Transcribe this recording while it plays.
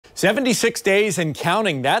76 days and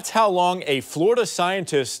counting. That's how long a Florida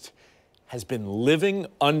scientist has been living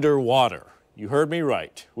underwater. You heard me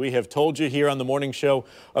right. We have told you here on the morning show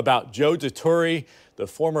about Joe Dituri. The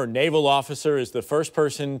former naval officer is the first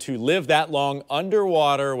person to live that long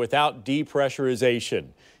underwater without depressurization.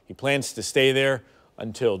 He plans to stay there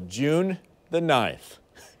until June the 9th.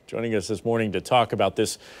 Joining us this morning to talk about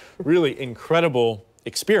this really incredible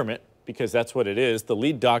experiment, because that's what it is, the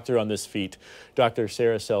lead doctor on this feat, Dr.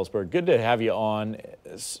 Sarah Spelsberg. Good to have you on.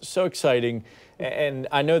 So exciting. And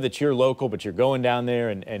I know that you're local, but you're going down there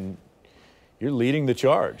and you're leading the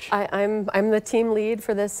charge. I'm the team lead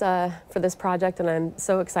for this project, and I'm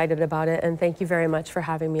so excited about it. And thank you very much for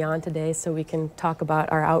having me on today, so we can talk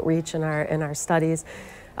about our outreach and our studies.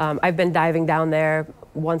 I've been diving down there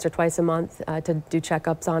once or twice a month to do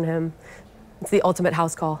checkups on him. It's the ultimate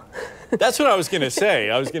house call. That's what I was going to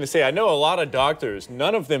say. I know a lot of doctors,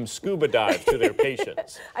 none of them scuba dive to their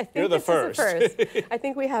patients. I think you're the first. I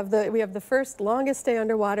think we have the first longest stay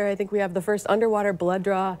underwater. I think we have the first underwater blood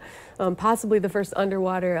draw, possibly the first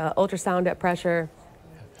underwater ultrasound at pressure.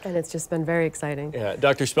 And it's just been very exciting. Yeah,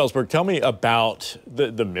 Dr. Spelsberg, tell me about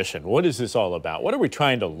the mission. What is this all about? What are we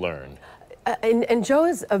trying to learn? And Joe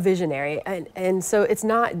is a visionary, and so it's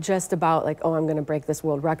not just about like, oh, I'm going to break this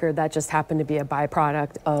world record. That just happened to be a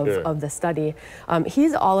byproduct of the study.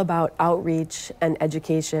 He's all about outreach and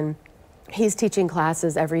education. He's teaching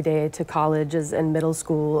classes every day to colleges and middle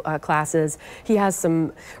school classes. He has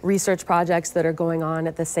some research projects that are going on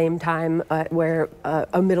at the same time where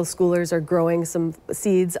middle schoolers are growing some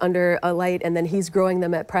seeds under a light, and then he's growing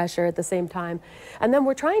them at pressure at the same time. And then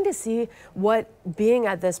we're trying to see what being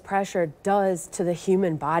at this pressure does to the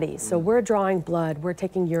human body. So we're drawing blood, we're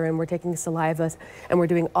taking urine, we're taking saliva, and we're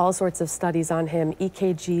doing all sorts of studies on him,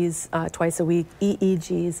 EKGs twice a week,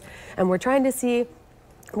 EEGs, and we're trying to see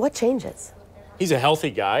what changes. He's a healthy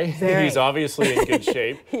guy. Very. He's obviously in good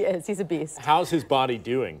shape. He is. He's a beast. How's his body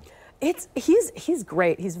doing? He's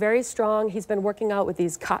great. He's very strong. He's been working out with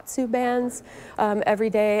these Capsule bands every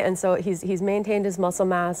day, and so he's maintained his muscle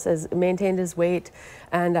mass, has maintained his weight,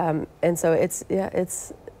 and so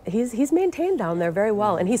he's maintained down there very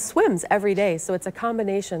well, and he swims every day. So it's a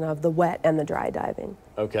combination of the wet and the dry diving.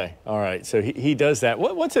 Okay, all right. So he does that.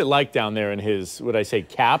 What's it like down there in his, would I say,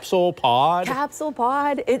 Capsule Pod? Capsule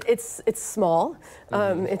Pod. It's small.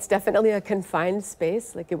 It's definitely a confined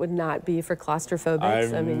space. Like, it would not be for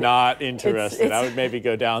claustrophobics. I'm not interested. I would maybe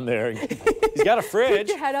go down there. He's got a fridge. Put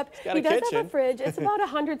your head up. He does have a fridge. It's about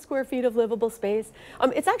 100 square feet of livable space.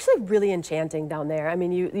 It's actually really enchanting down there. I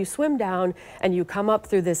mean, you swim down and you come up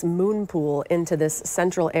through this moon pool into this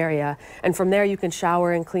central area, and from there you can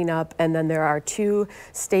shower and clean up, and then there are 2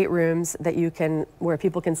 staterooms that where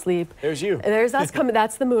people can sleep. There's you.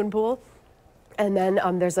 That's the moon pool. And then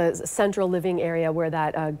there's a central living area where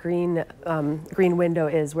that green window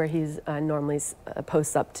is, where he's normally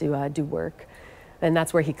posts up to do work. And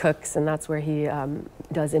that's where he cooks, and that's where he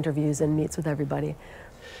does interviews and meets with everybody.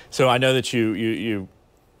 So I know that you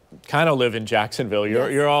kind of live in Jacksonville.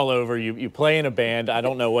 You're all over. You play in a band. I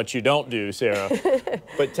don't know what you don't do, Sarah.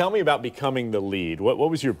 But tell me about becoming the lead. What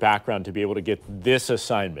was your background to be able to get this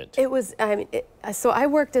assignment? It was, so I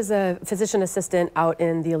worked as a physician assistant out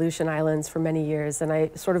in the Aleutian Islands for many years, and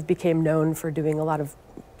I sort of became known for doing a lot of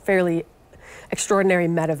fairly extraordinary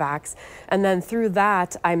medevacs. And then through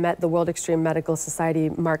that, I met the World Extreme Medical Society,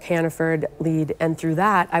 Mark Hannaford lead, and through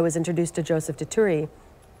that, I was introduced to Joseph Dituri.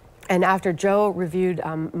 And after Joe reviewed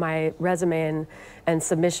my resume and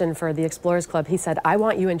submission for the Explorers Club, he said, I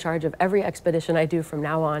want you in charge of every expedition I do from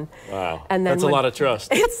now on. Wow, and then that's a lot of trust.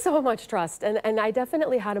 It's so much trust. And I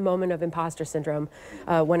definitely had a moment of imposter syndrome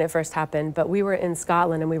when it first happened. But we were in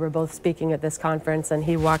Scotland, and we were both speaking at this conference, and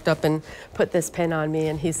he walked up and put this pin on me,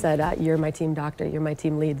 and he said, you're my team doctor, you're my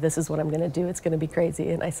team lead, this is what I'm going to do, it's going to be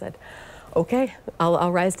crazy. And I said, okay,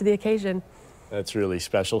 I'll rise to the occasion. That's really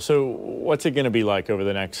special. So what's it going to be like over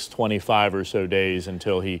the next 25 or so days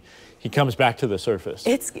until he comes back to the surface?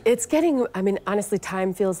 It's getting, I mean, honestly,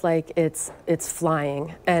 time feels like it's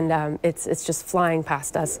flying, and it's just flying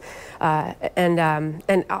past us. And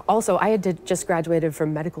also, I had just graduated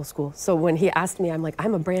from medical school. So when he asked me, I'm like,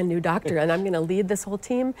 I'm a brand new doctor, and I'm going to lead this whole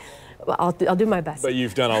team. I'll do my best. But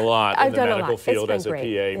you've done a lot in the medical field as a PA,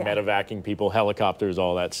 yeah. medevacing people, helicopters,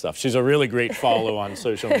 all that stuff. She's a really great follow on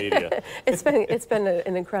social media. It's been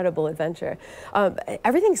an incredible adventure.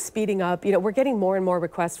 Everything's speeding up. You know, we're getting more and more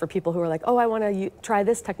requests for people who are like, oh, I want to try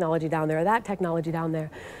this technology down there or that technology down there.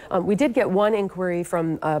 We did get one inquiry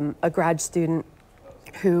from a grad student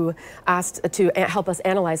who asked to help us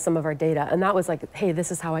analyze some of our data. And that was like, hey,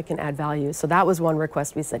 this is how I can add value. So that was one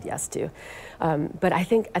request we said yes to. But I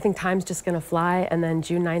think time's just going to fly, and then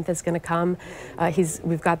June 9th is going to come.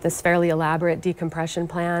 We've got this fairly elaborate decompression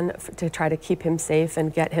plan to try to keep him safe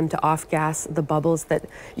and get him to off-gas the bubbles that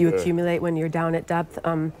you accumulate when you're down at depth.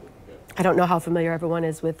 I don't know how familiar everyone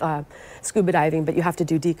is with scuba diving, but you have to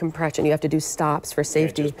do decompression. You have to do stops for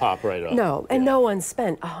safety. Just pop right up. No, and no one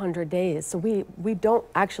spent 100 days. So we don't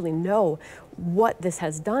actually know what this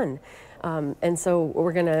has done. And so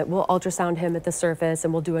we'll ultrasound him at the surface,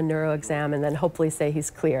 and we'll do a neuro exam, and then hopefully say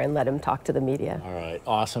he's clear and let him talk to the media. All right,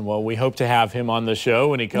 awesome. Well, we hope to have him on the show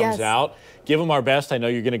when he comes out. Give him our best. I know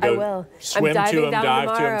you're going to go swim to him,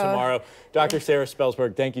 dive to him tomorrow. Dr. Sarah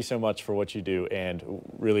Spelsberg, thank you so much for what you do, and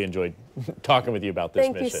really enjoyed talking with you about this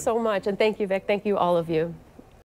mission. Thank you so much, and thank you, Vic. Thank you, all of you.